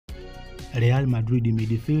Real Madrid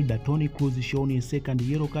midfielder Toni Kroos shown a second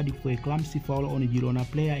yellow card for a clumsy foul on a Girona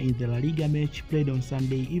player in the La Liga match played on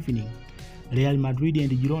Sunday evening. Real Madrid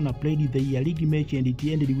and Girona played the league match and it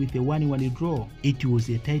ended with a 1-1 draw. It was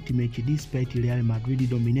a tight match despite Real Madrid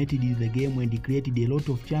dominated the game and created a lot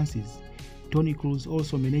of chances. Toni Kroos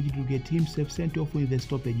also managed to get himself sent off in the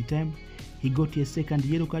stoppage time. He got a second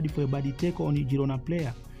yellow card for a bad tackle on a Girona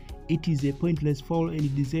player. It is a pointless foul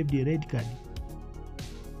and deserved a red card.